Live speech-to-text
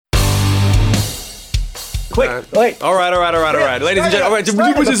Quick, wait. All right. Ladies and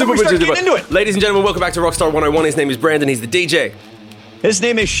gentlemen, welcome back to Rockstar 101. His name is Brandon. He's the DJ. His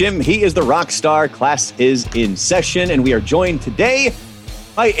name is Shim. He is the rock star. Class is in session, and we are joined today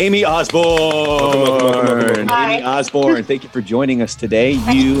by Amy Osborne. Welcome. Hi. Amy Osborne, thank you for joining us today.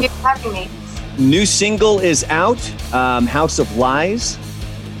 Thank you for having me. New single is out, House of Lies,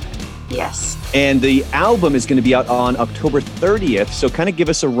 Yes. and the album is going to be out on October 30th. So kind of give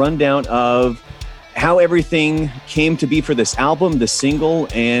us a rundown of how everything came to be for this album, the single,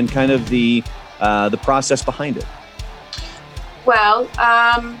 and kind of the process behind it. Well,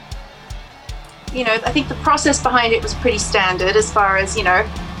 I think the process behind it was pretty standard as far as,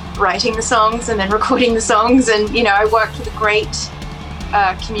 writing the songs and then recording the songs. And, I worked with a great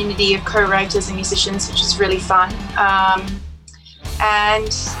community of co-writers and musicians, which is really fun.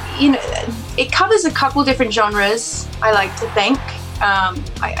 It covers a couple different genres, I like to think.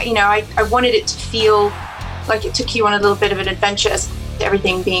 I wanted it to feel like it took you on a little bit of an adventure, as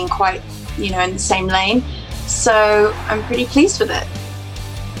everything being quite, in the same lane. So I'm pretty pleased with it.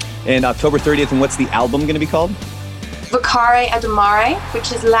 And October 30th, and what's the album going to be called? Vocare Adamare,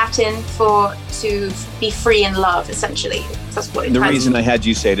 which is Latin for to be free in love, essentially. That's what it The has. reason I had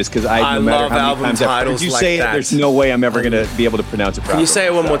you say it is because I no matter love how many album times I've heard titles you like say that. it, there's no way I'm ever going to be able to pronounce it properly. Can you say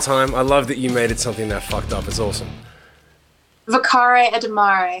it one more time? I love that you made it something that fucked up. It's awesome. Vocare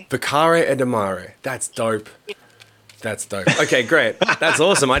Adamare. Vocare Adamare. That's dope. That's dope. Okay, great. That's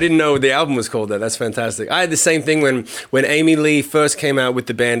awesome. I didn't know the album was called that. That's fantastic. I had the same thing when Amy Lee first came out with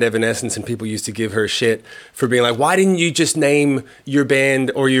the band Evanescence, and people used to give her shit for being like, why didn't you just name your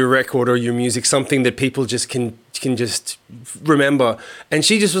band or your record or your music something that people just can just remember? And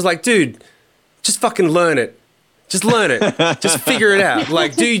she just was like, dude, just fucking learn it. Just learn it. Just figure it out.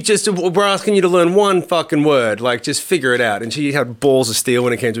 Like, we're asking you to learn one fucking word. Like, just figure it out. And she had balls of steel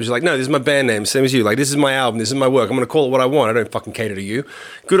when it came to it. She's like, no, this is my band name, same as you. Like, this is my album. This is my work. I'm going to call it what I want. I don't fucking cater to you.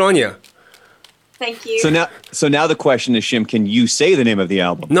 Good on you. Thank you. So now the question is, Shim, can you say the name of the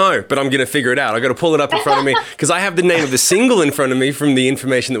album? No, but I'm going to figure it out. I got to pull it up in front of me because I have the name of the single in front of me from the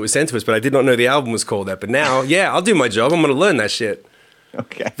information that was sent to us, but I did not know the album was called that. But now, yeah, I'll do my job. I'm going to learn that shit.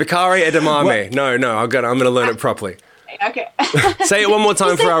 Okay. Vocare Edamame. No, I'm going to learn it properly. Okay. Say it one more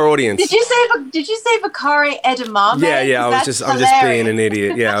time for our audience. Did you say Vocare Edamame? Yeah. I'm just being an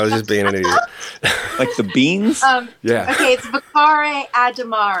idiot. Yeah, I was just being an idiot. Like the beans? Yeah. Okay, it's Vocare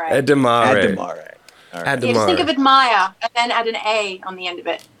Adamare. Adamare. All right. Yeah, just think of admire and then add an A on the end of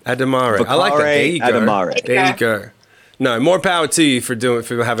it. Adamare. I like that. There you go. Adamare. There you go. No, more power to you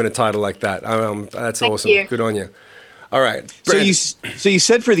for having a title like that. That's Thank awesome. you. Good on you. All right. So you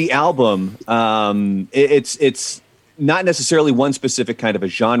said for the album, it's not necessarily one specific kind of a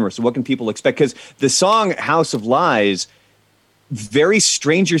genre. So what can people expect? Because the song House of Lies, very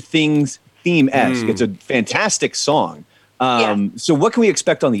Stranger Things theme-esque. It's a fantastic song. So what can we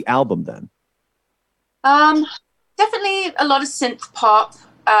expect on the album then? Definitely a lot of synth pop,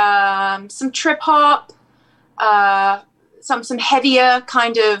 some trip hop, some heavier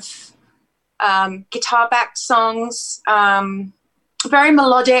kind of guitar-backed songs, very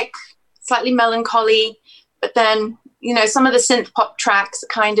melodic, slightly melancholy, but then, some of the synth pop tracks are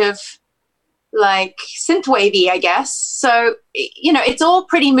kind of like synth-wavy, I guess. So, it's all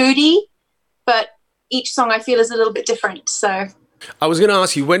pretty moody, but each song I feel is a little bit different, so... I was going to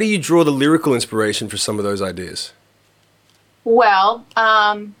ask you, when do you draw the lyrical inspiration for some of those ideas? Well,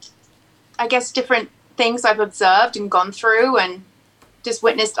 I guess different things I've observed and gone through and just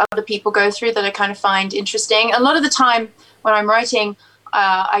witnessed other people go through that I kind of find interesting. A lot of the time when I'm writing,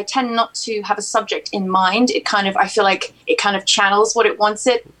 I tend not to have a subject in mind. I feel like it kind of channels what it wants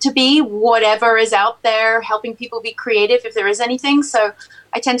it to be, whatever is out there, helping people be creative if there is anything. So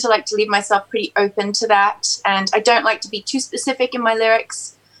I tend to like to leave myself pretty open to that. And I don't like to be too specific in my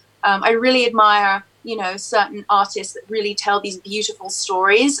lyrics. I really admire, certain artists that really tell these beautiful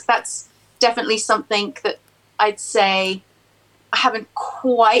stories. That's definitely something that I'd say I haven't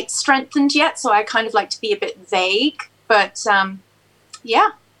quite strengthened yet. So I kind of like to be a bit vague, but yeah.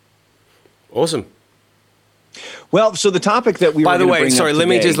 Awesome. Well, so the topic that we By were the going to way, bring sorry, up let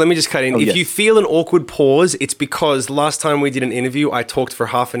me today- just cut in. Oh, If yes. you feel an awkward pause, it's because last time we did an interview, I talked for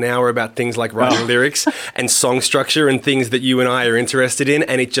half an hour about things like writing lyrics and song structure and things that you and I are interested in,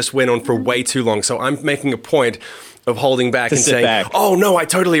 and it just went on for way too long. So I'm making a point of holding back and sit saying, back. oh no, I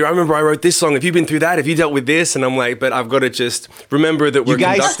remember I wrote this song. Have you been through that? Have you dealt with this? And I'm like, but I've got to just remember that we're You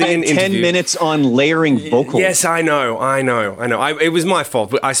guys conducting an spent 10 interview. minutes on layering vocals. Yes, I know. It was my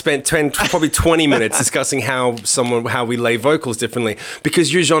fault. But I spent probably 20 minutes discussing how someone how we lay vocals differently,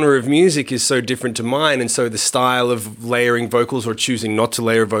 because your genre of music is so different to mine, and so the style of layering vocals or choosing not to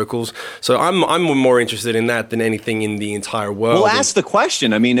layer vocals. So I'm more interested in that than anything in the entire world. Well, ask the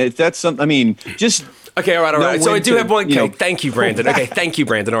question. I mean, if that's something. I mean, just. Okay, all right. So I do have one. Okay, thank you, Brandon. Okay, thank you,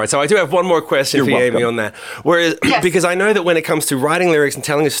 Brandon. All right, so I do have one more question for you, Amy, on that. Whereas, because I know that when it comes to writing lyrics and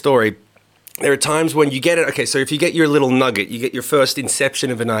telling a story, there are times when you get it. Okay, so if you get your little nugget, you get your first inception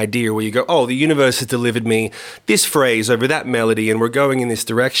of an idea where you go, oh, the universe has delivered me this phrase over that melody and we're going in this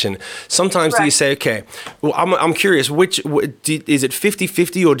direction. Sometimes do you say, okay, well, I'm curious, is it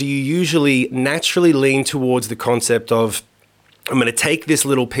 50-50 or do you usually naturally lean towards the concept of, I'm going to take this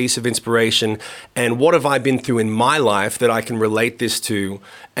little piece of inspiration and what have I been through in my life that I can relate this to,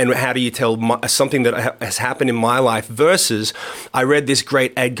 and how do you tell something that has happened in my life versus I read this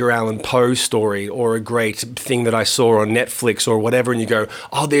great Edgar Allan Poe story or a great thing that I saw on Netflix or whatever, and you go,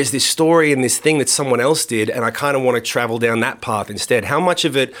 oh, there's this story and this thing that someone else did and I kind of want to travel down that path instead. How much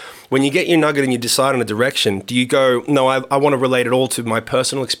of it, when you get your nugget and you decide on a direction, do you go, no, I want to relate it all to my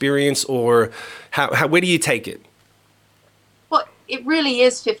personal experience, or where do you take it? It really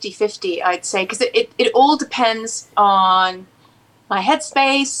is 50-50, I'd say, because it all depends on my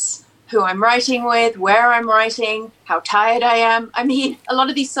headspace, who I'm writing with, where I'm writing, how tired I am. I mean, a lot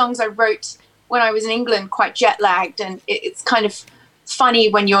of these songs I wrote when I was in England, quite jet lagged, and it's kind of funny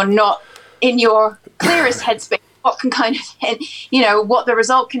when you're not in your clearest headspace, what can kind of, what the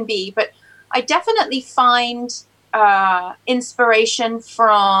result can be. But I definitely find inspiration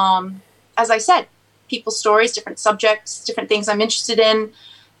from, as I said, people's stories, different subjects, different things I'm interested in,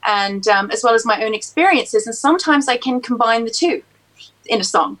 and as well as my own experiences. And sometimes I can combine the two in a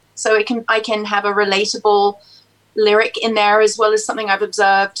song. So I can have a relatable lyric in there as well as something I've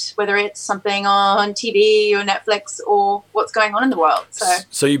observed, whether it's something on TV or Netflix or what's going on in the world.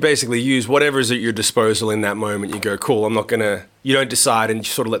 So you basically use whatever's at your disposal in that moment. You go, cool, you don't decide and you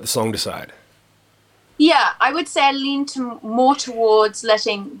sort of let the song decide. Yeah, I would say I lean more towards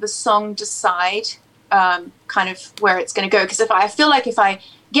letting the song decide kind of where it's going to go. Because I feel like if I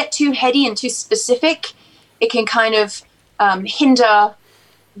get too heady and too specific, it can kind of hinder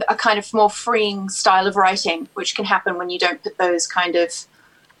a kind of more freeing style of writing, which can happen when you don't put those kind of,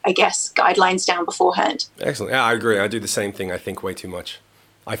 I guess, guidelines down beforehand. Excellent. Yeah, I agree. I do the same thing. I think way too much.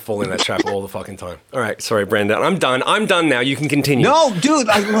 I fall in that trap all the fucking time. All right, sorry, Brandon. I'm done now. You can continue. No, dude.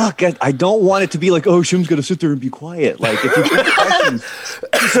 I don't want it to be like, oh, Shim's gonna sit there and be quiet. Like, if you have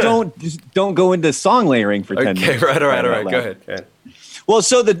questions, just don't go into song layering for 10 minutes. Okay, all right. Go ahead. Well,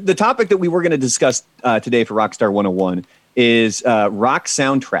 so the topic that we were going to discuss today for Rockstar 101 is rock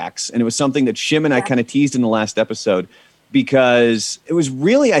soundtracks, and it was something that Shim and I kind of teased in the last episode, because it was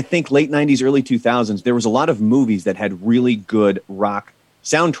really, I think, late 90s, early 2000s. There was a lot of movies that had really good rock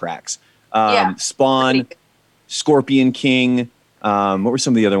soundtracks. Spawn, Scorpion King. What were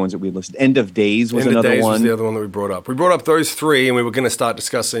some of the other ones that we listed? End of Days was another one. Was the other one that we brought up. We brought up those three, and we were going to start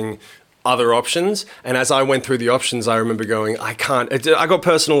discussing other options. And as I went through the options, I remember going, I got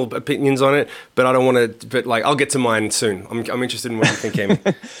personal opinions on it, but I don't want to. But like, I'll get to mine soon. I'm interested in what you think, Amy.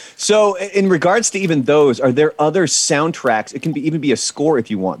 So, in regards to even those, are there other soundtracks? It can even be a score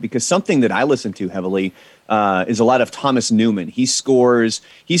if you want, because something that I listen to heavily is a lot of Thomas Newman. He scored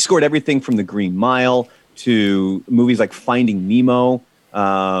everything from The Green Mile to movies like Finding Nemo,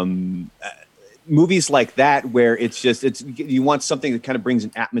 movies like that, where you want something that kind of brings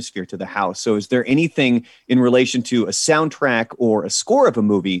an atmosphere to the house. So is there anything in relation to a soundtrack or a score of a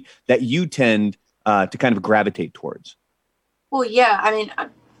movie that you tend to kind of gravitate towards? Well, yeah, I mean,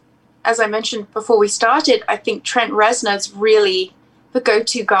 as I mentioned before we started, I think Trent Reznor's really the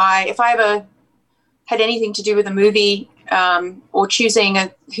go-to guy. If I ever had anything to do with a movie or choosing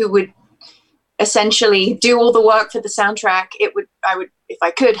who would essentially do all the work for the soundtrack, I would, if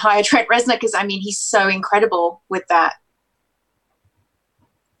I could, hire Trent Reznor, because I mean, he's so incredible with that.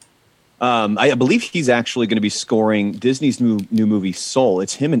 I believe he's actually going to be scoring Disney's new movie Soul.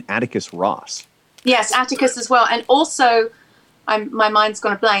 It's him and Atticus Ross. Yes, Atticus as well, and also, my mind's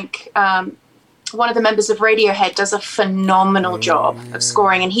gone a blank. One of the members of Radiohead does a phenomenal job of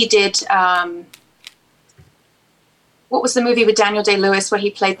scoring, and he did. What was the movie with Daniel Day-Lewis where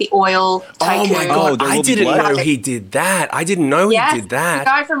he played the oil tycoon? Oh my God, I didn't know he did that. I didn't know he did that. The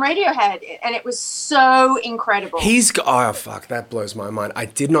guy from Radiohead, and it was so incredible. Oh fuck, that blows my mind. I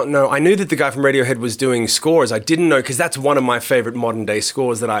did not know. I knew that the guy from Radiohead was doing scores. I didn't know, because that's one of my favorite modern day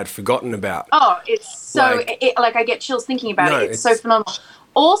scores that I had forgotten about. Oh, it's so, I get chills thinking about it. It's so phenomenal.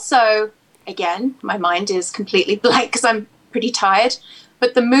 Also, again, my mind is completely blank because I'm pretty tired.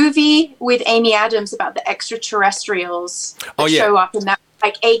 But the movie with Amy Adams about the extraterrestrials that show up in that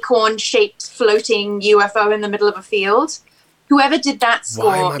like acorn-shaped floating UFO in the middle of a field. Whoever did that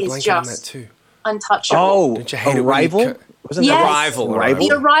score is just untouchable. Oh, didn't you hate Arrival? Wasn't Yes. Arrival?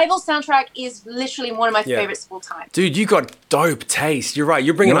 The Arrival soundtrack is literally one of my favorites of all time. Dude, you got dope taste. You're right.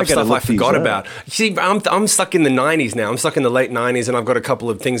 You're bringing up stuff I forgot about. You see, I'm stuck in the 90s now. I'm stuck in the late 90s, and I've got a couple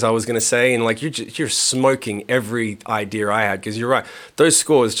of things I was going to say, and like you're smoking every idea I had, because you're right. Those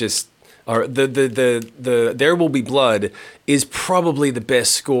scores just are the There Will Be Blood is probably the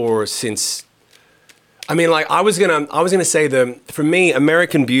best score since. I mean, like I was gonna say for me,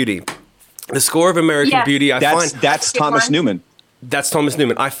 American Beauty. The score of American Beauty, that's Thomas Newman. That's Thomas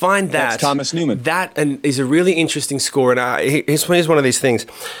Newman. I find that's Thomas Newman. That is a really interesting score, and here's one of these things,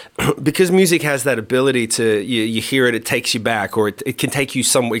 because music has that ability to you hear it takes you back, or it can take you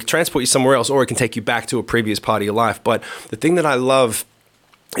somewhere, it can transport you somewhere else, or it can take you back to a previous part of your life. But the thing that I love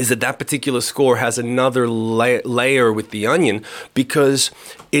is that particular score has another layer with The Onion, because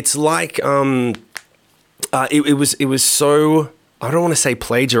it's like it was so. I don't want to say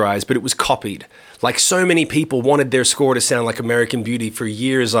plagiarized, but it was copied. Like so many people wanted their score to sound like American Beauty for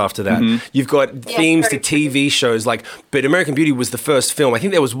years after that. Mm-hmm. You've got themes to TV shows but American Beauty was the first film. I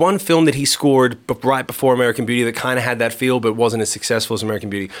think there was one film that he scored right before American Beauty that kind of had that feel, but wasn't as successful as American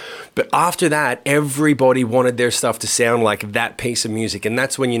Beauty. But after that, everybody wanted their stuff to sound like that piece of music. And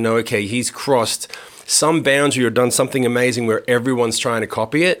that's when you know, okay, he's crossed some boundary or done something amazing where everyone's trying to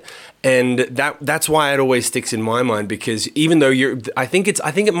copy it. And that's why it always sticks in my mind, because even though I think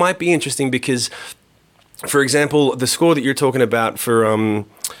it might be interesting because, for example, the score that you're talking about for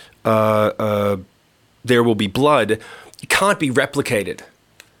There Will Be Blood can't be replicated.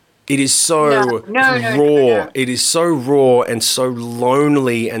 It is so raw. No. It is so raw and so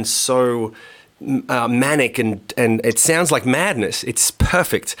lonely and so manic, and it sounds like madness. It's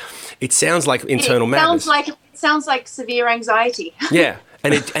perfect. It sounds like internal madness. It sounds like severe anxiety. Yeah.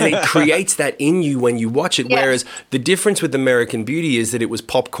 And it creates that in you when you watch it. Yeah. Whereas the difference with American Beauty is that it was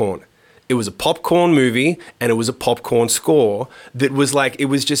popcorn. It was a popcorn movie, and it was a popcorn score that was like, it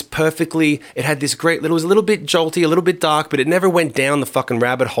was just perfectly, it had this great, it was a little bit jolty, a little bit dark, but it never went down the fucking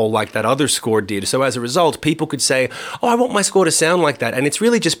rabbit hole like that other score did. So as a result, people could say, oh, I want my score to sound like that. And it's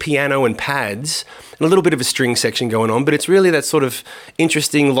really just piano and pads and a little bit of a string section going on, but it's really that sort of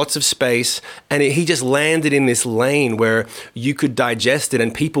interesting, lots of space. And he just landed in this lane where you could digest it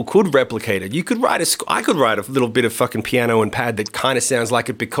and people could replicate it. You could I could write a little bit of fucking piano and pad that kind of sounds like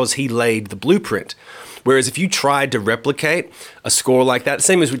it because he laid the blueprint. Whereas if you tried to replicate a score like that,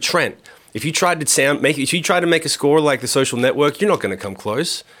 same as with Trent, if you tried to make a score like The Social Network, you're not going to come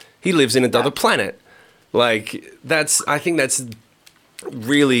close. He lives in another planet. Like I think that's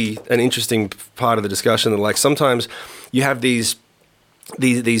really an interesting part of the discussion, that like sometimes you have these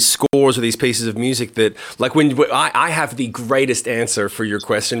scores or these pieces of music that, like when I have the greatest answer for your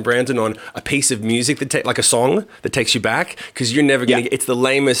question, Brandon, on a piece of music that like a song that takes you back, because you're never gonna it's the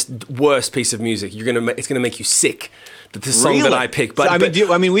lamest, worst piece of music. It's gonna make you sick. The song that I pick, but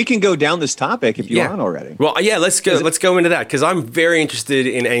so, I mean, we can go down this topic if you want already. Well, yeah, let's go into that, because I'm very interested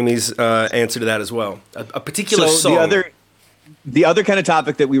in Amy's answer to that as well. A particular song. The other kind of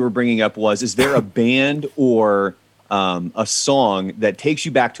topic that we were bringing up is there a band or a song that takes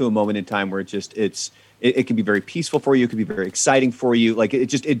you back to a moment in time where it can be very peaceful for you, it can be very exciting for you, like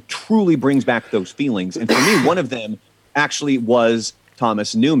it truly brings back those feelings. And for me, one of them actually was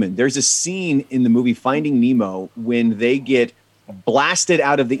Thomas Newman. There's a scene in the movie Finding Nemo when they get blasted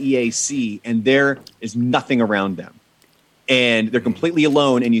out of the EAC and there is nothing around them, and they're completely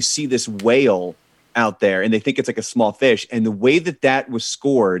alone, and you see this whale out there and they think it's like a small fish, and the way that was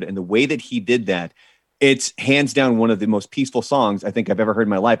scored and the way that he did that, it's hands down one of the most peaceful songs I think I've ever heard in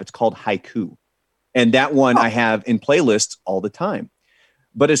my life. It's called Haiku. And that one I have in playlists all the time.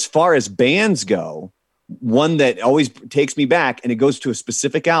 But as far as bands go, one that always takes me back, and it goes to a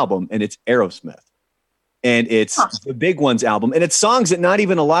specific album, and it's Aerosmith. And it's the Big Ones album. And it's songs that not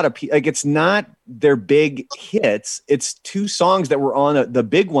even a lot of people, like it's not their big hits. It's two songs that were on the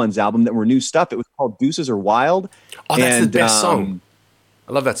Big Ones album that were new stuff. It was called Deuces Are Wild. Oh, that's the best song.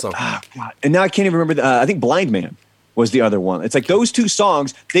 I love that song. Oh, God. And now I can't even remember. I think Blind Man was the other one. It's like those two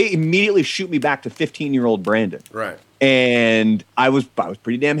songs, they immediately shoot me back to 15-year-old Brandon. Right. And I was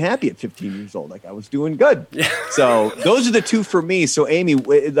pretty damn happy at 15 years old. Like I was doing good. Yeah. So those are the two for me. So Amy,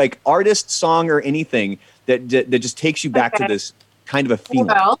 like artist, song, or anything that just takes you back to this kind of a feeling.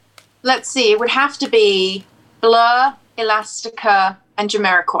 Well, let's see. It would have to be Blur, Elastica, and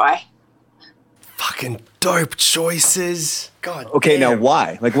Jamiroquai. Fucking dope choices. God. Okay, damn. Now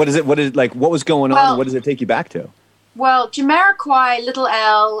why? Like, what is it? What was going on? And what does it take you back to? Well, Jamiroquai, Little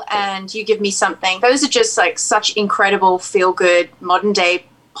L, and You Give Me Something. Those are just like such incredible, feel-good, modern-day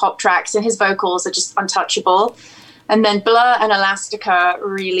pop tracks, and his vocals are just untouchable. And then Blur and Elastica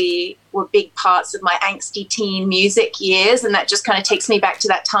really were big parts of my angsty teen music years, and that just kind of takes me back to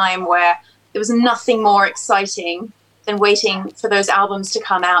that time where there was nothing more exciting than waiting for those albums to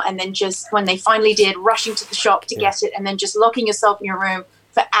come out, and then just when they finally did, rushing to the shop to get it, and then just locking yourself in your room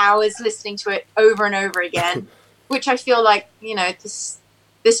for hours listening to it over and over again, which I feel like, you know,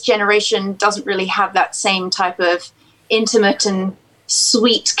 this generation doesn't really have that same type of intimate and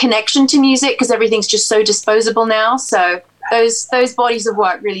sweet connection to music because everything's just so disposable now. So those bodies of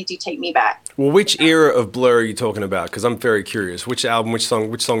work really do take me back. Well, which era of Blur are you talking about? Because I'm very curious. Which album, which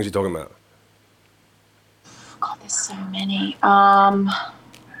songs are you talking about? God, there's so many.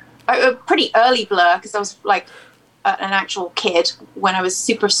 Pretty early Blur, because I was like an actual kid when I was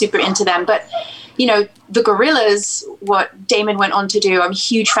super, super into them. But, you know, the Gorillaz, what Damon went on to do, I'm a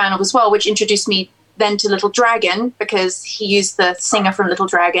huge fan of as well, which introduced me then to Little Dragon, because he used the singer from Little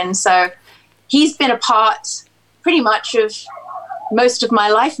Dragon. So he's been a part pretty much of most of my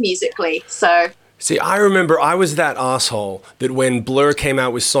life musically. So see, I remember I was that asshole that when Blur came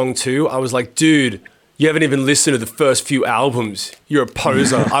out with Song 2, I was like, dude, you haven't even listened to the first few albums. You're a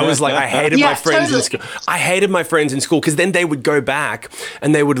poser. I was like, I hated my friends in school. I hated my friends in school because then they would go back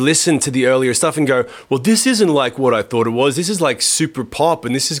and they would listen to the earlier stuff and go, well, this isn't like what I thought it was. This is like super pop,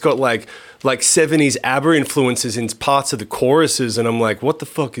 and this has got like 70s ABBA influences in parts of the choruses. And I'm like, what the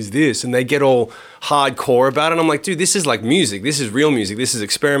fuck is this? And they get all hardcore about it. And I'm like, dude, this is like music. This is real music. This is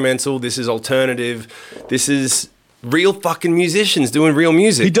experimental. This is alternative. This is real fucking musicians doing real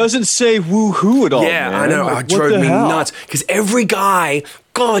music. He doesn't say woo-hoo at all. Yeah, man. I know. Like, it drove me nuts. Because every guy,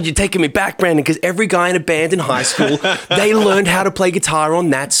 God, you're taking me back, Brandon, because every guy in a band in high school, they learned how to play guitar on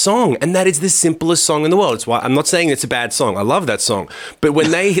that song. And that is the simplest song in the world. It's why I'm not saying it's a bad song. I love that song. But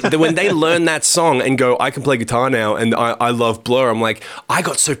when they learn that song and go, I can play guitar now and I love Blur, I'm like, I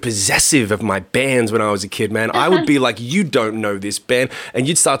got so possessive of my bands when I was a kid, man. I would be like, you don't know this band. And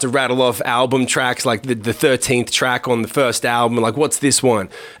you'd start to rattle off album tracks, like the 13th track on the first album, like, what's this one?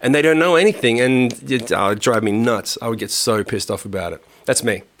 And they don't know anything. And it'd drive me nuts. I would get so pissed off about it. That's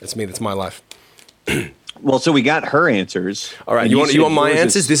me. That's my life. Well, so we got her answers. All right, you want my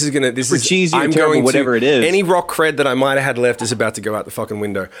answers? Cheesy or terrible, whatever it is. Any rock cred that I might have had left is about to go out the fucking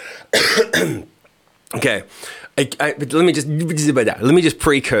window. Okay. But let me just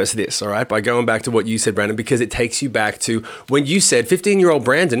precurse this, all right, by going back to what you said, Brandon, because it takes you back to when you said 15-year-old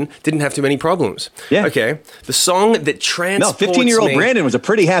Brandon didn't have too many problems. Yeah. Okay. The song that transports 15-year-old Brandon was a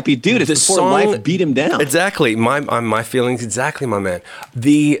pretty happy dude. It's before life beat him down. Exactly. My feelings, exactly, my man.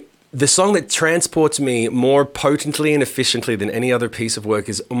 The song that transports me more potently and efficiently than any other piece of work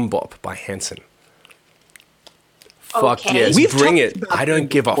is Bop by Hanson. Fuck yes, bring it. I don't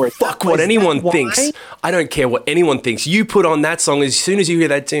give a fuck what anyone thinks. I don't care what anyone thinks. You put on that song, as soon as you hear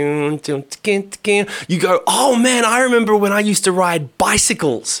that, you go, oh man, I remember when I used to ride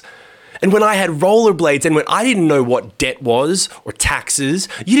bicycles. And when I had rollerblades and when I didn't know what debt was or taxes,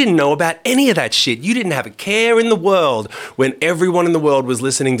 you didn't know about any of that shit. You didn't have a care in the world when everyone in the world was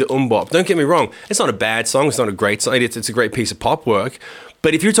listening to Bop. Don't get me wrong. It's not a bad song. It's not a great song. It's a great piece of pop work.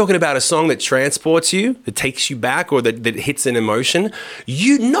 But if you're talking about a song that transports you, that takes you back, or that hits an emotion,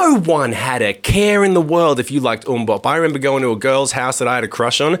 no one had a care in the world if you liked Bop. I remember going to a girl's house that I had a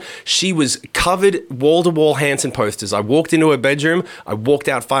crush on. She was covered wall-to-wall Hanson posters. I walked into her bedroom. I walked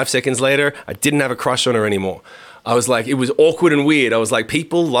out 5 seconds later. I didn't have a crush on her anymore. I was like, it was awkward and weird. I was like,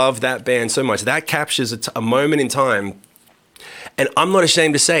 people love that band so much. That captures a moment in time. And I'm not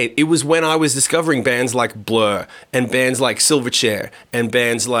ashamed to say it was when I was discovering bands like Blur and bands like Silverchair and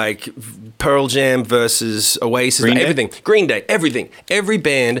bands like Pearl Jam versus Oasis, Green Day, everything, every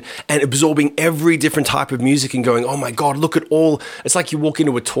band, and absorbing every different type of music and going, oh my God, look at all. It's like you walk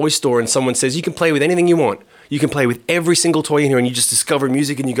into a toy store and someone says, you can play with anything you want. You can play with every single toy in here, and you just discover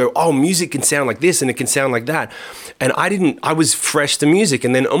music and you go, oh, music can sound like this and it can sound like that. And I was fresh to music,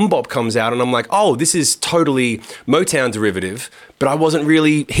 and then Bop comes out and I'm like, oh, this is totally Motown derivative, but I wasn't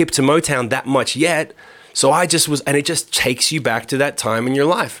really hip to Motown that much yet. So I just was, and it just takes you back to that time in your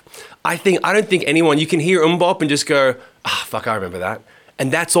life. I don't think anyone, you can hear Bop and just go, fuck, I remember that.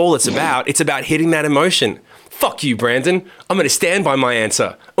 And that's all it's about. It's about hitting that emotion. Fuck you, Brandon. I'm going to stand by my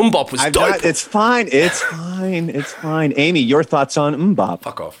answer. Bop was dope. It's fine. It's fine. Amy, your thoughts on Bop?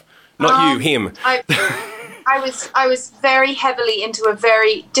 Fuck off. Not you, him. I was very heavily into a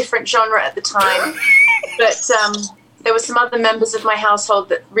very different genre at the time, but there were some other members of my household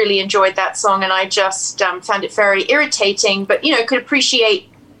that really enjoyed that song, and I just found it very irritating, but, could appreciate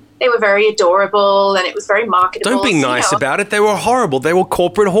they were very adorable and it was very marketable. Don't be nice about it. They were horrible. They were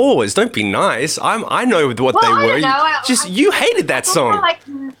corporate whores. Don't be nice. I know what they were. You hated that song.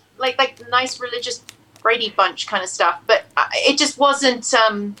 Like nice religious Brady Bunch kind of stuff, but it just wasn't.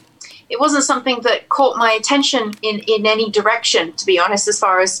 It wasn't something that caught my attention in any direction, to be honest, as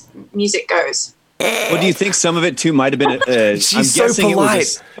far as music goes. Well, do you think some of it too might have been? She's so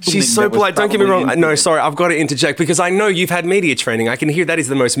polite. She's so polite. Don't get me wrong. No, sorry, I've got to interject because I know you've had media training. I can hear that is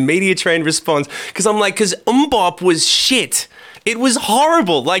the most media trained response because I'm like, because MMMBop was shit. It was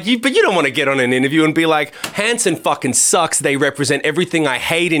horrible. But you don't want to get on an interview and be like, Hanson fucking sucks. They represent everything I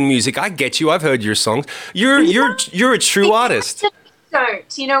hate in music. I get you. I've heard your songs. You're a true artist.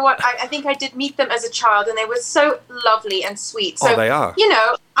 Don't. You know what? I think I did meet them as a child, and they were so lovely and sweet. So, they are.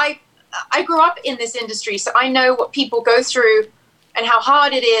 I grew up in this industry, so I know what people go through and how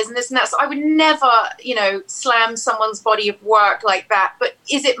hard it is and this and that. So I would never, slam someone's body of work like that. But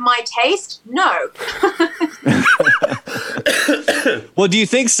is it my taste? No. Well, do you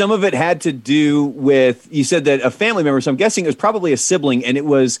think some of it had to do with, you said that a family member, so I'm guessing it was probably a sibling, and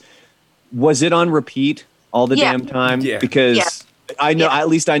was it on repeat all the damn time? Yeah. Because I know, at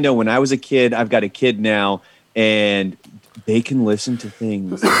least I know when I was a kid, I've got a kid now, and they can listen to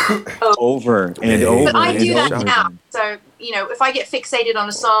things over and over. But I do that over. now. So, if I get fixated on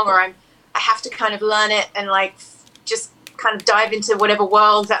a song or I have to kind of learn it and just kind of dive into whatever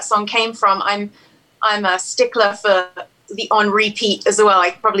world that song came from, I'm a stickler for the on repeat as well.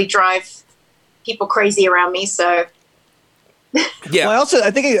 I probably drive people crazy around me. So yeah. Well,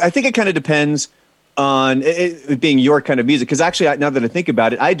 I think it kind of depends on it being your kind of music. Because actually, now that I think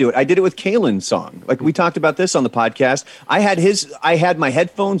about it, I do it. I did it with Kalen's song. Like we talked about this on the podcast. I had my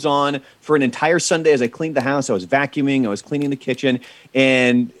headphones on for an entire Sunday as I cleaned the house. I was vacuuming. I was cleaning the kitchen.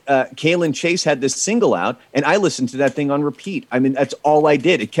 And Kalen Chase had this single out, and I listened to that thing on repeat. I mean, that's all I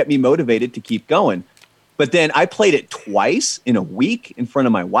did. It kept me motivated to keep going. But then I played it twice in a week in front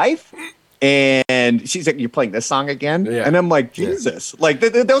of my wife. And she's like, "You're playing this song again?" Yeah. And I'm like, "Jesus!" Like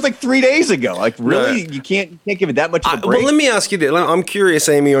that was like 3 days ago. Like, really, you can't give it that much of a break. Well, let me ask you this. I'm curious,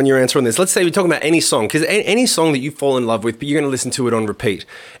 Amy, on your answer on this. Let's say we're talking about any song, because any song that you fall in love with, but you're going to listen to it on repeat.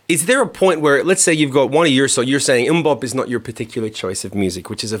 Is there a point where, let's say you've got one of your songs, you're saying MMMBop is not your particular choice of music,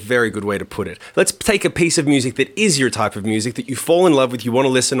 which is a very good way to put it. Let's take a piece of music that is your type of music that you fall in love with, you want to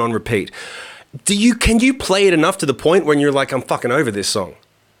listen on repeat. Can you play it enough to the point when you're like, I'm fucking over this song?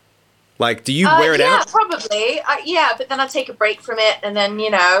 Like, do you wear it out? Yeah, probably. But then I take a break from it, and then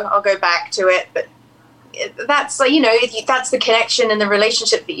I'll go back to it. But that's that's the connection and the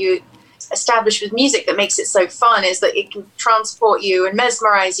relationship that you establish with music that makes it so fun. Is that it can transport you and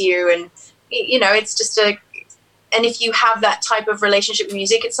mesmerize you, and it's just and if you have that type of relationship with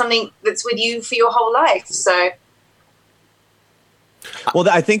music, it's something that's with you for your whole life. So, well,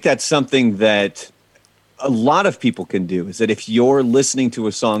 I think that's something that a lot of people can do, is that if you're listening to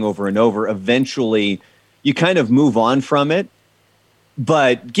a song over and over, eventually you kind of move on from it,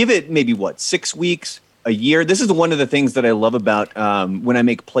 but give it maybe 6 weeks, a year. This is one of the things that I love about when I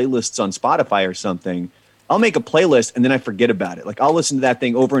make playlists on Spotify or something. I'll make a playlist and then I forget about it. Like I'll listen to that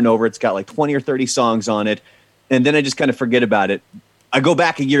thing over and over. It's got like 20 or 30 songs on it. And then I just kind of forget about it. I go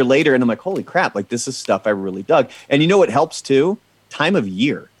back a year later and I'm like, holy crap, like this is stuff I really dug. And you know what helps too? Time of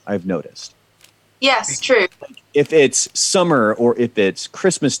year, I've noticed. Yes, true. If it's summer or if it's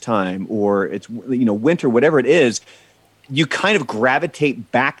Christmas time or it's winter, whatever it is, you kind of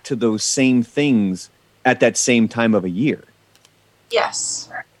gravitate back to those same things at that same time of a year. Yes.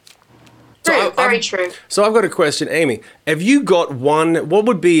 True, very true. So I've got a question, Amy. Have you got what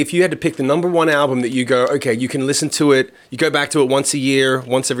would be if you had to pick the number one album that you go, okay, you can listen to it, you go back to it once a year,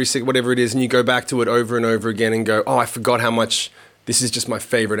 once every 6, whatever it is, and you go back to it over and over again and go, oh, I forgot how much this is just my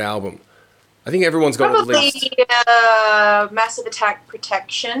favorite album. I think everyone's got probably at least. Massive Attack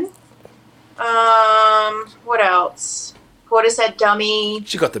Protection. What else? Portishead Dummy.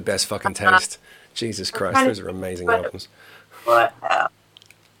 She got the best fucking taste. Jesus Christ, those are amazing albums. What else?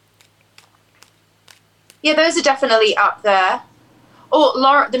 Yeah, those are definitely up there.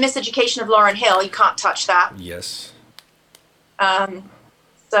 Oh, The Miseducation of Lauryn Hill. You can't touch that. Yes.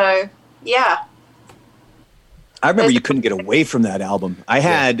 So, yeah. I remember you couldn't get away from that album.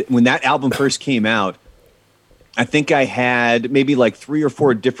 When that album first came out, I think I had maybe like 3 or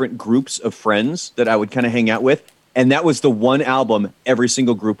 4 different groups of friends that I would kind of hang out with. And that was the one album every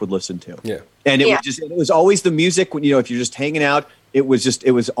single group would listen to. Yeah. And it was always the music when, if you're just hanging out, it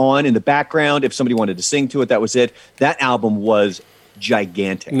was on in the background. If somebody wanted to sing to it, that was it. That album was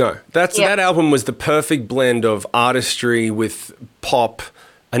gigantic. No, that album was the perfect blend of artistry with pop,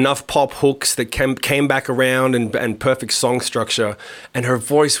 enough pop hooks that came back around, and perfect song structure, and her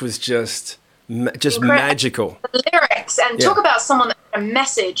voice was just magical. The lyrics, and talk about someone that had a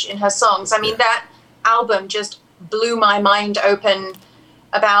message in her songs. I mean, that album just blew my mind open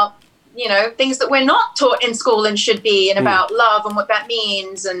about, you know, things that we're not taught in school and should be, and about love and what that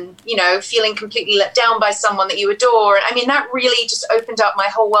means, and, you know, feeling completely let down by someone that you adore. I mean, that really just opened up my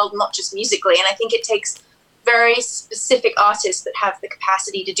whole world, not just musically. And I think it takes very specific artists that have the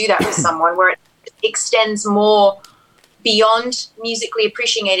capacity to do that with someone, where it extends more beyond musically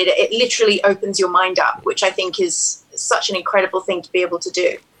appreciated. It literally opens your mind up, which I think is such an incredible thing to be able to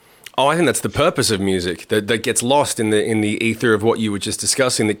do. Oh, I think that's the purpose of music, that gets lost in the ether of what you were just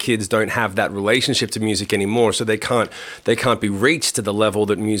discussing. The kids don't have that relationship to music anymore, so they can't be reached to the level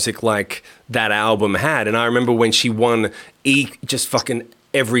that music like that album had. And I remember when she won just fucking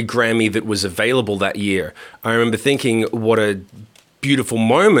every Grammy that was available that year, I remember thinking, what a beautiful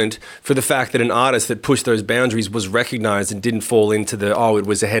moment for the fact that an artist that pushed those boundaries was recognized and didn't fall into it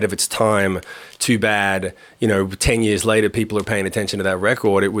was ahead of its time, too bad, you know, 10 years later people are paying attention to that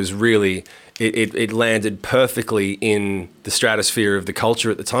record. It was really, it landed perfectly in the stratosphere of the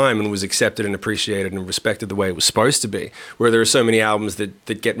culture at the time, and was accepted and appreciated and respected the way it was supposed to be. Where there are so many albums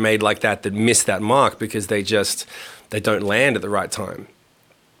that get made like that miss that mark because they don't land at the right time.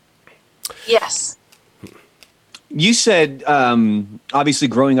 Yes. You said, obviously,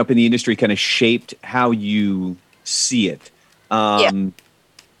 growing up in the industry kind of shaped how you see it.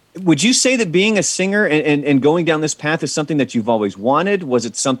 Would you say that being a singer and going down this path is something that you've always wanted? Was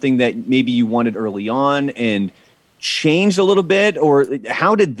it something that maybe you wanted early on and changed a little bit? Or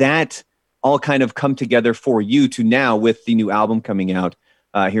how did that all kind of come together for you to now with the new album coming out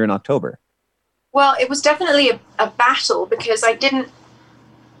here in October? Well, it was definitely a battle, because I didn't,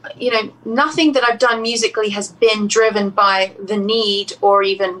 you know, nothing that I've done musically has been driven by the need or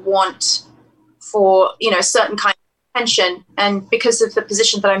even want for, you know, certain kind of attention. And because of the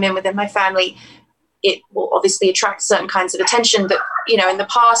position that I'm in within my family, it will obviously attract certain kinds of attention that, you know, in the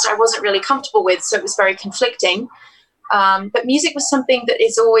past I wasn't really comfortable with. So it was very conflicting. But music was something that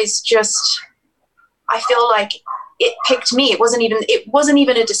is always just, I feel like it picked me. It wasn't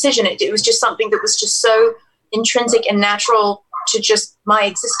even a decision. It was just something that was just so intrinsic and natural to just my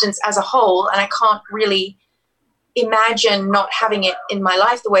existence as a whole. And I can't really imagine not having it in my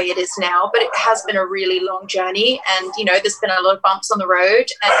life the way it is now, but it has been a really long journey. And, you know, there's been a lot of bumps on the road.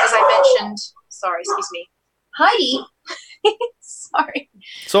 And as I mentioned, sorry, excuse me, Heidi, sorry.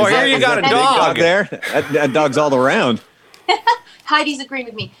 So here you got a dog there. That dog's all around. Heidi's agreeing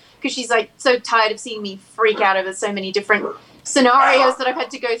with me, because she's like so tired of seeing me freak out over so many different scenarios that I've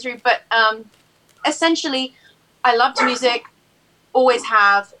had to go through. But essentially, I loved music. Always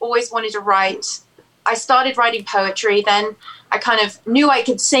have, always wanted to write. I started writing poetry. Then I kind of knew I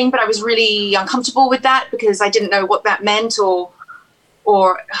could sing, but I was really uncomfortable with that because I didn't know what that meant or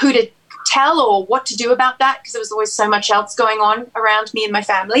who to tell or what to do about that, because there was always so much else going on around me and my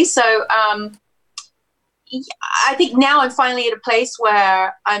family. So I think now I'm finally at a place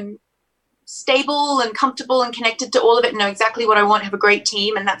where I'm stable and comfortable and connected to all of it and know exactly what I want, have a great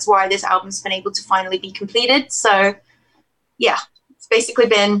team, and that's why this album's been able to finally be completed. So yeah, it's basically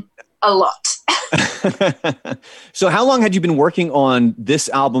been a lot. So how long had you been working on this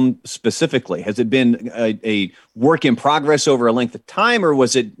album specifically? Has it been a work in progress over a length of time, or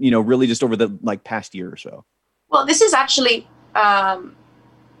was it, you know, really just over the past year or so? Well, this is actually,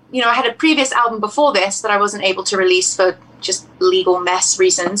 you know, I had a previous album before this that I wasn't able to release for just legal mess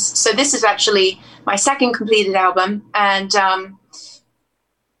reasons. So this is actually my second completed album, and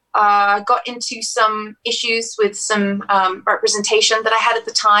got into some issues with some representation that I had at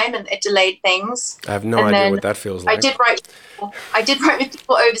the time, and it delayed things. I have no idea what that feels like. I did write with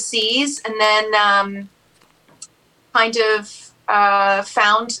people overseas, and then kind of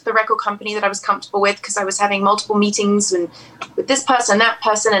found the record company that I was comfortable with, because I was having multiple meetings and with this person, that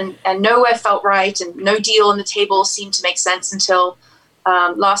person, and nowhere felt right, and no deal on the table seemed to make sense until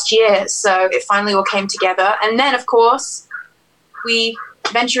last year. So it finally all came together. And then, of course, we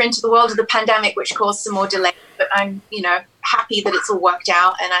venture into the world of the pandemic, which caused some more delay. But I'm, you know, happy that it's all worked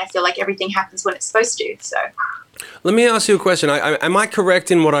out, and I feel like everything happens when it's supposed to. So let me ask you a question. Am I correct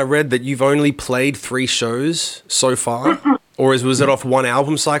in what I read that you've only played 3 shows so far? Or was it off one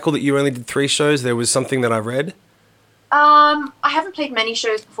album cycle that you only did 3 shows? There was something that I read. I haven't played many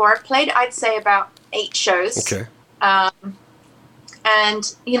shows before. I've played, I'd say, about 8 shows. Okay.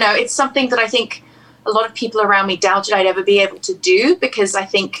 And, you know, it's something that I think a lot of people around me doubted I'd ever be able to do, because I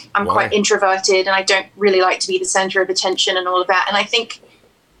think I'm quite introverted and I don't really like to be the center of attention and all of that. And I think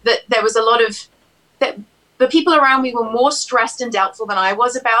that there was a lot of that the people around me were more stressed and doubtful than I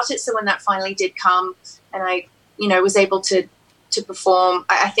was about it. So when that finally did come and I, was able to perform,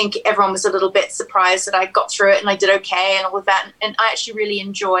 I think everyone was a little bit surprised that I got through it and I did okay and all of that. And I actually really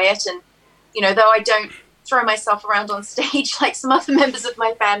enjoy it. And, though I don't throw myself around on stage like some other members of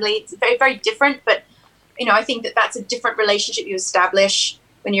my family, it's very, very different. But, I think that that's a different relationship you establish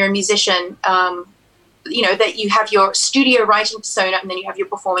when you're a musician. That you have your studio writing persona and then you have your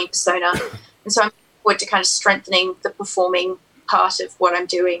performing persona. And so I'm looking forward to kind of strengthening the performing part of what I'm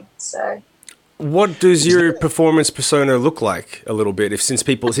doing. So what does your performance persona look like a little bit? Since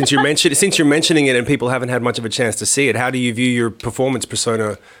you're mentioning it and people haven't had much of a chance to see it, how do you view your performance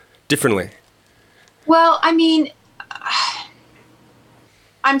persona differently? Well, I mean,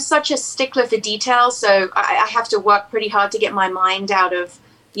 I'm such a stickler for detail, so I have to work pretty hard to get my mind out of,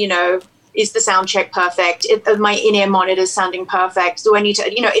 is the sound check perfect? Are my in-ear monitors sounding perfect? Do I need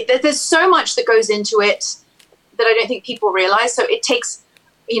to, there's so much that goes into it that I don't think people realize. So it takes,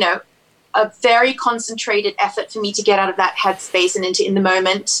 a very concentrated effort for me to get out of that headspace and into in the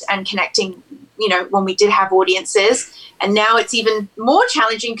moment and connecting, when we did have audiences. And now it's even more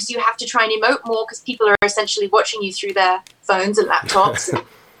challenging because you have to try and emote more because people are essentially watching you through their phones and laptops and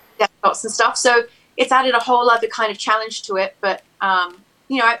desktops and stuff. So it's added a whole other kind of challenge to it. But, I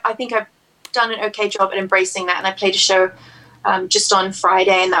think I've done an okay job at embracing that. And I played a show just on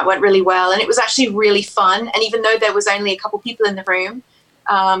Friday and that went really well. And it was actually really fun. And even though there was only a couple people in the room,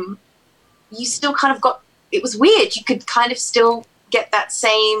 you still kind of it was weird. You could kind of still get that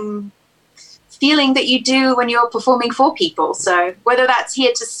same feeling that you do when you're performing for people. So whether that's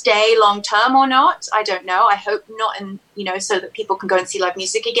here to stay long term or not, I don't know. I hope not. And, so that people can go and see live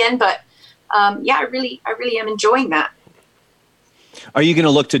music again. But I really am enjoying that. Are you going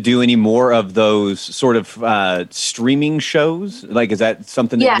to look to do any more of those sort of streaming shows? Like, is that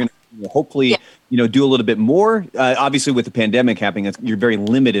something that you're going to hopefully, do a little bit more? Obviously, with the pandemic happening, you're very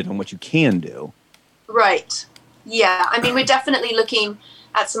limited on what you can do. Right. Yeah. I mean, we're definitely looking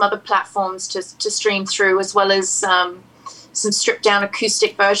at some other platforms to stream through, as well as some stripped down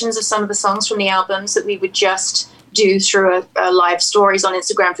acoustic versions of some of the songs from the albums that we would just do through a live stories on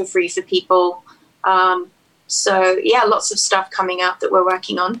Instagram for free for people. So, lots of stuff coming up that we're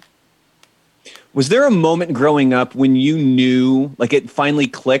working on. Was there a moment growing up when you knew, like it finally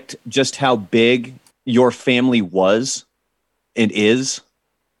clicked, just how big your family was and is?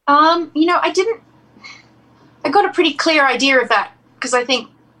 I got a pretty clear idea of that because I think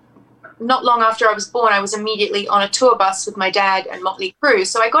not long after I was born, I was immediately on a tour bus with my dad and Motley Crue.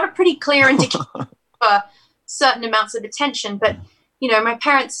 So I got a pretty clear indication for certain amounts of attention. But, my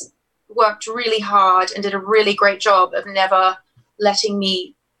parents worked really hard and did a really great job of never letting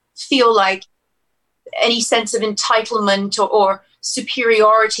me feel like any sense of entitlement or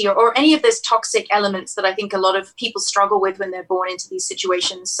superiority or any of those toxic elements that I think a lot of people struggle with when they're born into these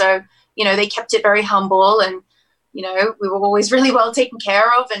situations. So, they kept it very humble and, we were always really well taken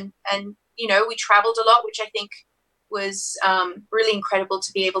care of and we traveled a lot, which I think was really incredible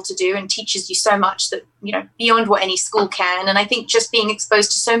to be able to do and teaches you so much that, beyond what any school can. And I think just being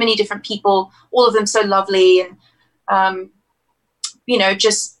exposed to so many different people, all of them so lovely and,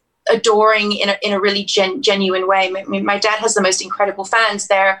 just adoring in a really genuine way. I mean, my dad has the most incredible fans.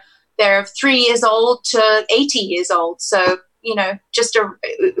 They're 3 years old to 80 years old. So,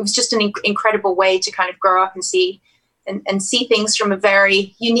 it was just an incredible way to kind of grow up and see things from a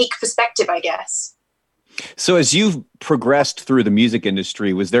very unique perspective, I guess. So as you've progressed through the music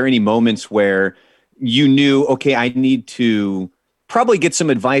industry, was there any moments where you knew, okay, I need to probably get some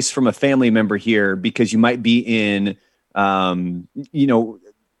advice from a family member here because you might be in, a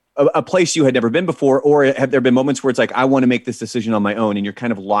place you had never been before, or have there been moments where it's like, I want to make this decision on my own and you're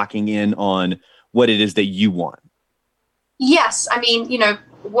kind of locking in on what it is that you want? Yes. I mean,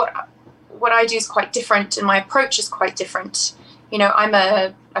 what I do is quite different and my approach is quite different. I'm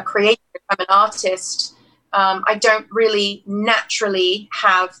a creator, I'm an artist. I don't really naturally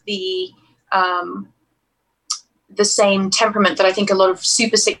have the same temperament that I think a lot of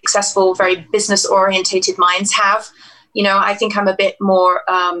super successful, very business orientated minds have. I think I'm a bit more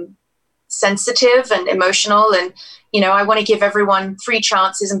sensitive and emotional and, I want to give everyone free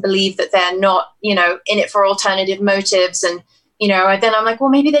chances and believe that they're not, in it for alternative motives. And, and then I'm like, well,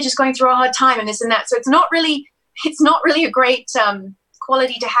 maybe they're just going through a hard time and this and that. So it's not really a great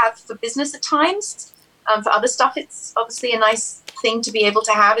quality to have for business at times. For other stuff, it's obviously a nice thing to be able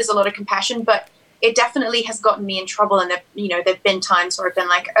to have is a lot of compassion, but it definitely has gotten me in trouble. And there've been times where I've been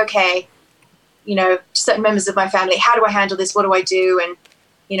like, okay, certain members of my family, how do I handle this? What do I do? And,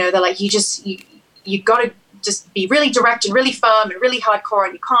 they're like, you got to just be really direct and really firm and really hardcore.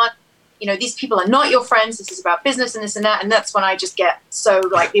 And you can't, these people are not your friends. This is about business and this and that. And that's when I just get so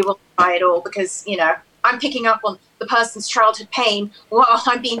like bewildered by it all because, I'm picking up on the person's childhood pain while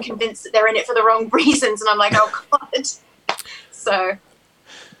I'm being convinced that they're in it for the wrong reasons. And I'm like, oh God. So.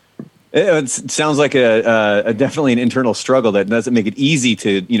 It sounds like a definitely an internal struggle that doesn't make it easy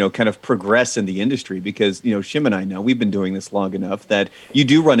to, kind of progress in the industry because, Shim and I know we've been doing this long enough that you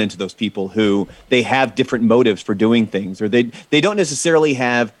do run into those people who they have different motives for doing things or they don't necessarily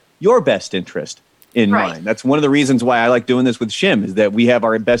have your best interest in mind. That's one of the reasons why I like doing this with Shim is that we have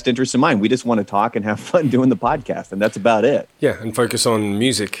our best interests in mind. We just want to talk and have fun doing the podcast and that's about it. Yeah. And focus on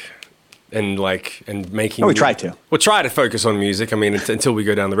music. And making. We try to. We'll try to focus on music. I mean, until we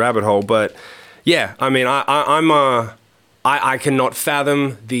go down the rabbit hole. But yeah, I mean, I cannot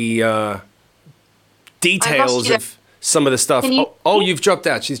fathom the details of some of the stuff. You've dropped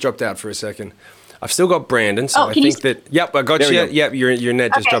out. She's dropped out for a second. I've still got Brandon, so I think that. Yep, I got you. Yep, your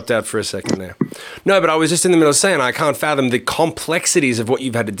net just dropped out for a second there. No, but I was just in the middle of saying I can't fathom the complexities of what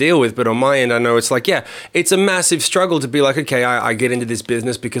you've had to deal with. But on my end, I know it's like, it's a massive struggle to be like, okay, I get into this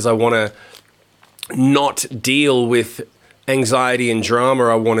business because I want to not deal with anxiety and drama.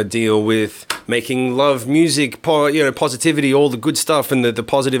 I want to deal with making love, music, positivity, all the good stuff and the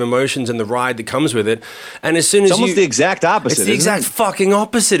positive emotions and the ride that comes with it. And as soon as it's almost the exact opposite. It's the exact fucking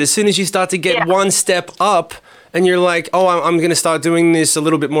opposite. As soon as you start to get one step up and you're like, oh, I'm going to start doing this a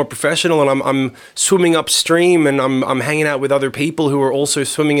little bit more professional and I'm swimming upstream and I'm hanging out with other people who are also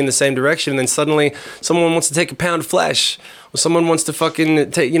swimming in the same direction. And then suddenly someone wants to take a pound of flesh or someone wants to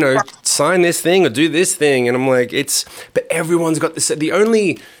fucking sign this thing or do this thing. And I'm like, but everyone's got this. The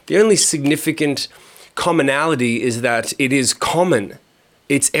only significant commonality is that it is common.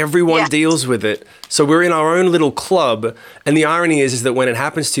 It's everyone deals with it. So we're in our own little club. And the irony is that when it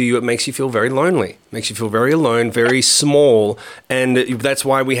happens to you, it makes you feel very lonely. It makes you feel very alone, very small. And that's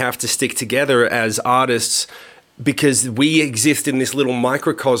why we have to stick together as artists because we exist in this little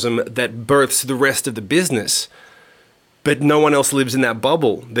microcosm that births the rest of the business. But no one else lives in that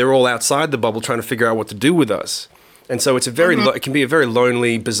bubble. They're all outside the bubble trying to figure out what to do with us. And so it's it can be a very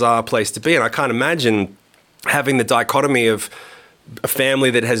lonely, bizarre place to be. And I can't imagine having the dichotomy of a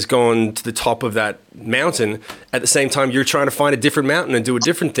family that has gone to the top of that mountain at the same time you're trying to find a different mountain and do a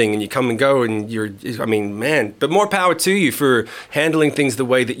different thing and you come and go and but more power to you for handling things the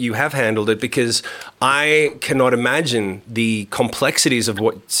way that you have handled it because I cannot imagine the complexities of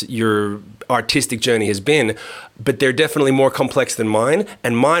what your artistic journey has been, but they're definitely more complex than mine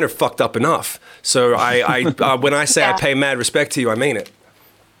and mine are fucked up enough. So I when I say I pay mad respect to you, I mean it.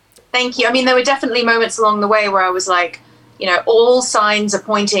 Thank you. I mean, there were definitely moments along the way where I was like, all signs are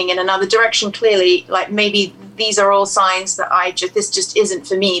pointing in another direction clearly, like maybe these are all signs that this just isn't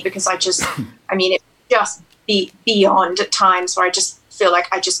for me because it's just beyond at times where I just feel like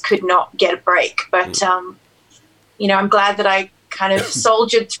I just could not get a break. But, I'm glad that I kind of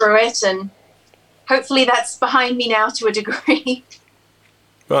soldiered through it and hopefully that's behind me now to a degree.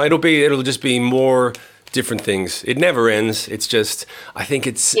 Well, it'll just be more different things. It never ends. It's just, I think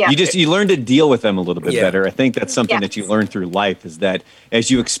it's... Yeah. You learn to deal with them a little bit better. I think that's something that you learn through life is that as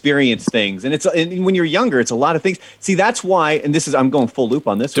you experience things, and when you're younger, it's a lot of things. See, that's why, and I'm going full loop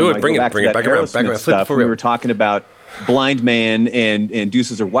on this. Do it, bring it back around. Stuff. We were talking about Blind Man and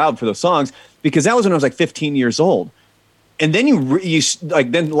Deuces Are Wild for those songs, because that was when I was like 15 years old. And then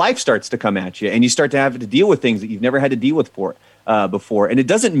then life starts to come at you and you start to have to deal with things that you've never had to deal with before. And it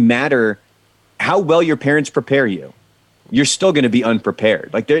doesn't matter how well your parents prepare you, you're still going to be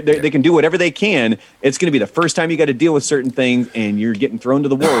unprepared. Like they can do whatever they can. It's going to be the first time you got to deal with certain things and you're getting thrown to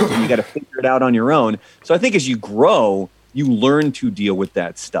the wolves and you got to figure it out on your own. So I think as you grow, you learn to deal with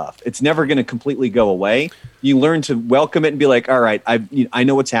that stuff. It's never going to completely go away. You learn to welcome it and be like, all right, I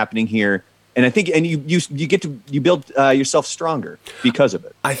know what's happening here. And I think, and you build yourself stronger because of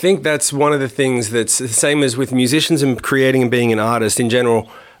it. I think that's one of the things that's the same as with musicians and creating and being an artist in general,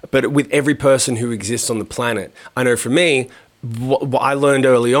 but with every person who exists on the planet. I know for me, what I learned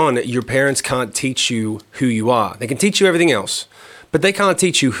early on, your parents can't teach you who you are. They can teach you everything else, but they can't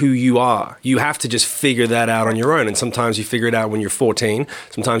teach you who you are. You have to just figure that out on your own. And sometimes you figure it out when you're 14.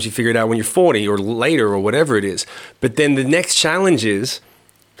 Sometimes you figure it out when you're 40 or later or whatever it is. But then the next challenge is,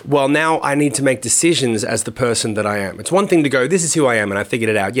 well, now I need to make decisions as the person that I am. It's one thing to go, this is who I am, and I figured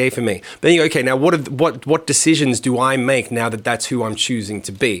it out, yay for me. But then you go, okay, now what decisions do I make now that that's who I'm choosing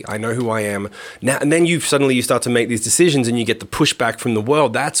to be? I know who I am now, and then you start to make these decisions, and you get the pushback from the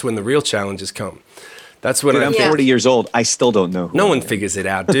world. That's when the real challenges come. That's when I'm 40 years old. I still don't know. No one figures it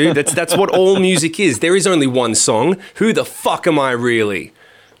out, dude. That's what all music is. There is only one song. Who the fuck am I really?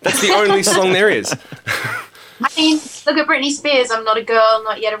 That's the only song there is. I mean, look at Britney Spears. I'm not a girl,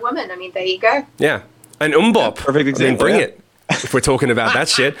 not yet a woman. I mean, there you go. Yeah. And Mbop. Perfect example. Bring it. If we're talking about that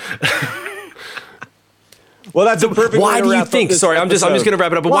shit. Well, that's a perfect. Why way to do you wrap up think? this Sorry, I'm just going to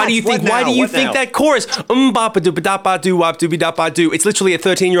wrap it up. But why do you think? Why do you think that chorus? Mbop-a-doo-ba-da-ba-doo-wop-doo-be-da-ba-doo. It's literally a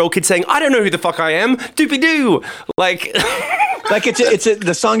 13-year-old kid saying, "I don't know who the fuck I am." Doopy-doo. Like it's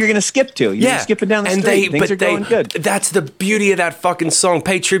the song you're gonna skip to. You're skipping down the street. Things are going good. That's the beauty of that fucking song.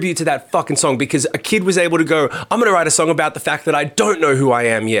 Pay tribute to that fucking song because a kid was able to go, "I'm gonna write a song about the fact that I don't know who I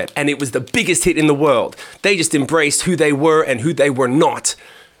am yet," and it was the biggest hit in the world. They just embraced who they were and who they were not.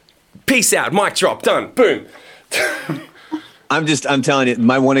 Peace out. Mic drop. Done. Boom. I'm telling you,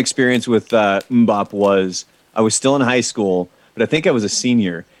 my one experience with Mbop was I was still in high school, but I think I was a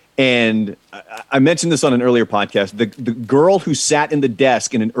senior. And I mentioned this on an earlier podcast. The girl who sat in the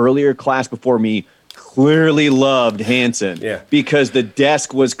desk in an earlier class before me clearly loved Hanson. Yeah. Because the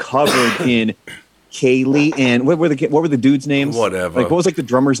desk was covered in Kaylee and what were the dudes' names? Whatever. Like what was like the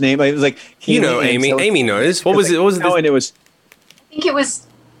drummer's name? It was like Kaylee Amy. Amy knows. What was it? And it was. I think it was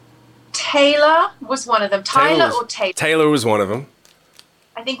Taylor was one of them. Taylor. Taylor was one of them.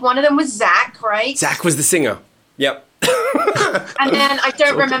 I think one of them was Zach, right? Zach was the singer. Yep. And then I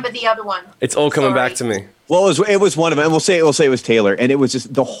don't remember the other one. It's all coming back to me. Well, it was one of them. And we'll say it was Taylor, and it was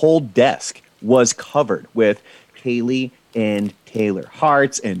just the whole desk was covered with Kaylee and Taylor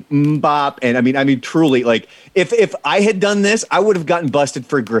hearts and Mbop, and I mean truly, like if I had done this, I would have gotten busted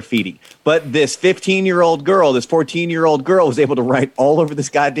for graffiti. But this 15-year-old girl, this 14-year-old girl, was able to write all over this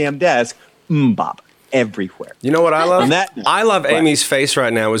goddamn desk Mbop everywhere. You know what I love? I love What? Amy's face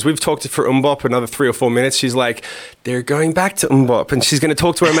right now. As we've talked for Mbop another 3 or 4 minutes, she's like, they're going back to Mbop. And she's going to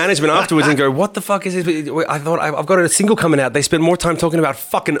talk to her management afterwards and go, what the fuck is this? I thought I've got a single coming out. They spend more time talking about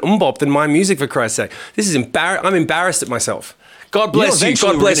fucking Mbop than my music, for Christ's sake. This is I'm embarrassed at myself. God bless you.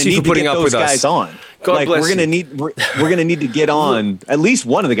 God bless you for putting up with us. Guys on. God bless we're gonna need to get on at least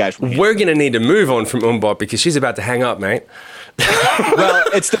one of the guys. We're gonna need to move on from Mbop because she's about to hang up, mate. Well,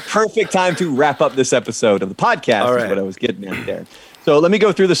 it's the perfect time to wrap up this episode of the podcast. All right. Is what I was getting at there. So let me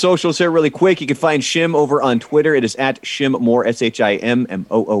go through the socials here really quick. You can find Shim over on Twitter. It is at Shimmoore,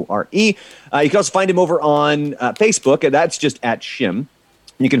 SHIMMOORE. You can also find him over on Facebook, and that's just at Shim.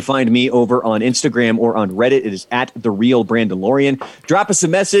 You can find me over on Instagram or on Reddit. It is at The Real Brandalorian. Drop us a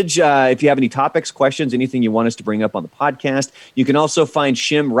message if you have any topics, questions, anything you want us to bring up on the podcast. You can also find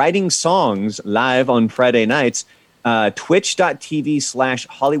Shim writing songs live on Friday nights.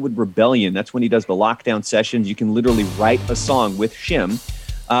 Twitch.tv/Hollywood Rebellion. That's when he does the lockdown sessions. You can literally write a song with Shim.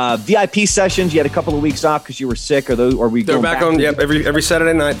 VIP sessions. You had a couple of weeks off because you were sick. They're back on. Yep, every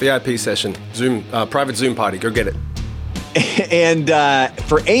Saturday night VIP session. Zoom private Zoom party. Go get it. And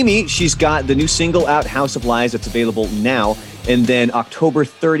for Amy, she's got the new single out, House of Lies, that's available now. And then October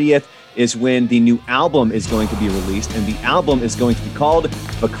 30th is when the new album is going to be released. And the album is going to be called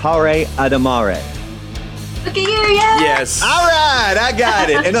Vacare Adamare. Look at you, yeah! Yes. All right, I got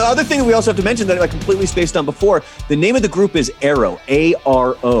it. And the other thing we also have to mention that I completely spaced on before, the name of the group is Arrow.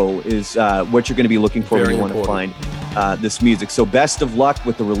 A-R-O is what you're going to be looking for when you want to find this music. So best of luck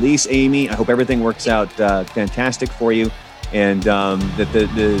with the release, Amy. I hope everything works out fantastic for you, and that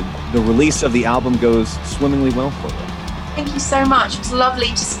the release of the album goes swimmingly well for you. Thank you so much. It was lovely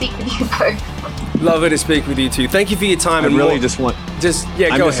to speak with you both. Lovely to speak with you too. Thank you for your time. I and really more. Go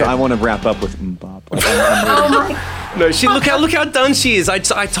ahead. I want to wrap up with Mbop. Oh my. No, look how done she is. I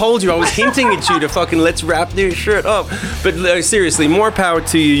told you, I was hinting at you to fucking let's wrap this shit up. But seriously, more power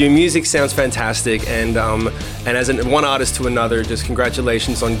to you. Your music sounds fantastic, and as one artist to another, just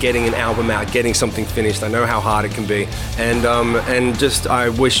congratulations on getting an album out, getting something finished. I know how hard it can be, and just I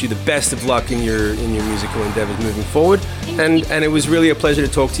wish you the best of luck in your musical endeavors moving forward. And it was really a pleasure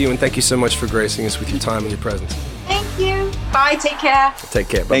to talk to you, and thank you so much for gracing us with your time and your presence. Thank you. Bye. Take care. Take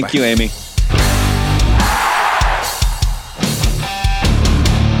care. Bye-bye. Thank you, Amy.